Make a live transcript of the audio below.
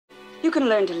You can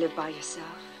learn to live by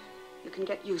yourself. You can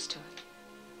get used to it.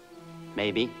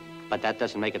 Maybe, but that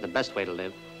doesn't make it the best way to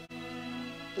live.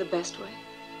 The best way?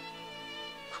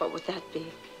 What would that be?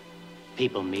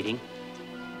 People meeting,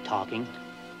 talking.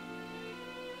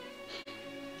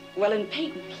 Well, in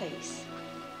Peyton Place,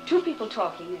 two people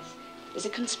talking is a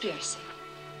conspiracy.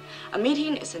 A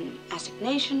meeting is an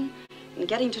assignation, and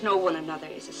getting to know one another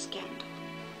is a scandal.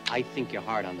 I think you're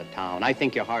hard on the town. I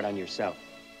think you're hard on yourself.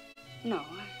 No,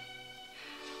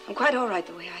 I'm quite all right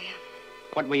the way I am.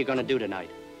 What were you going to do tonight?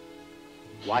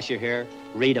 Wash your hair,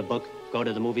 read a book, go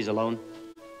to the movies alone?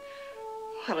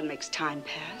 Well, it makes time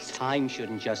pass. Time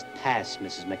shouldn't just pass,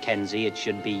 Mrs. Mackenzie. It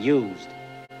should be used.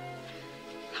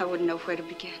 I wouldn't know where to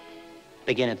begin.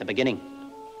 Begin at the beginning.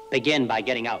 Begin by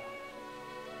getting out.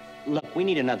 Look, we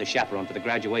need another chaperone for the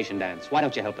graduation dance. Why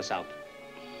don't you help us out?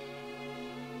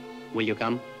 Will you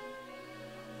come?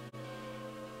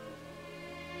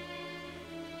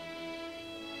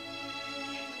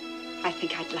 I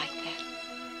think I'd like that.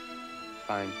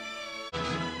 Fine.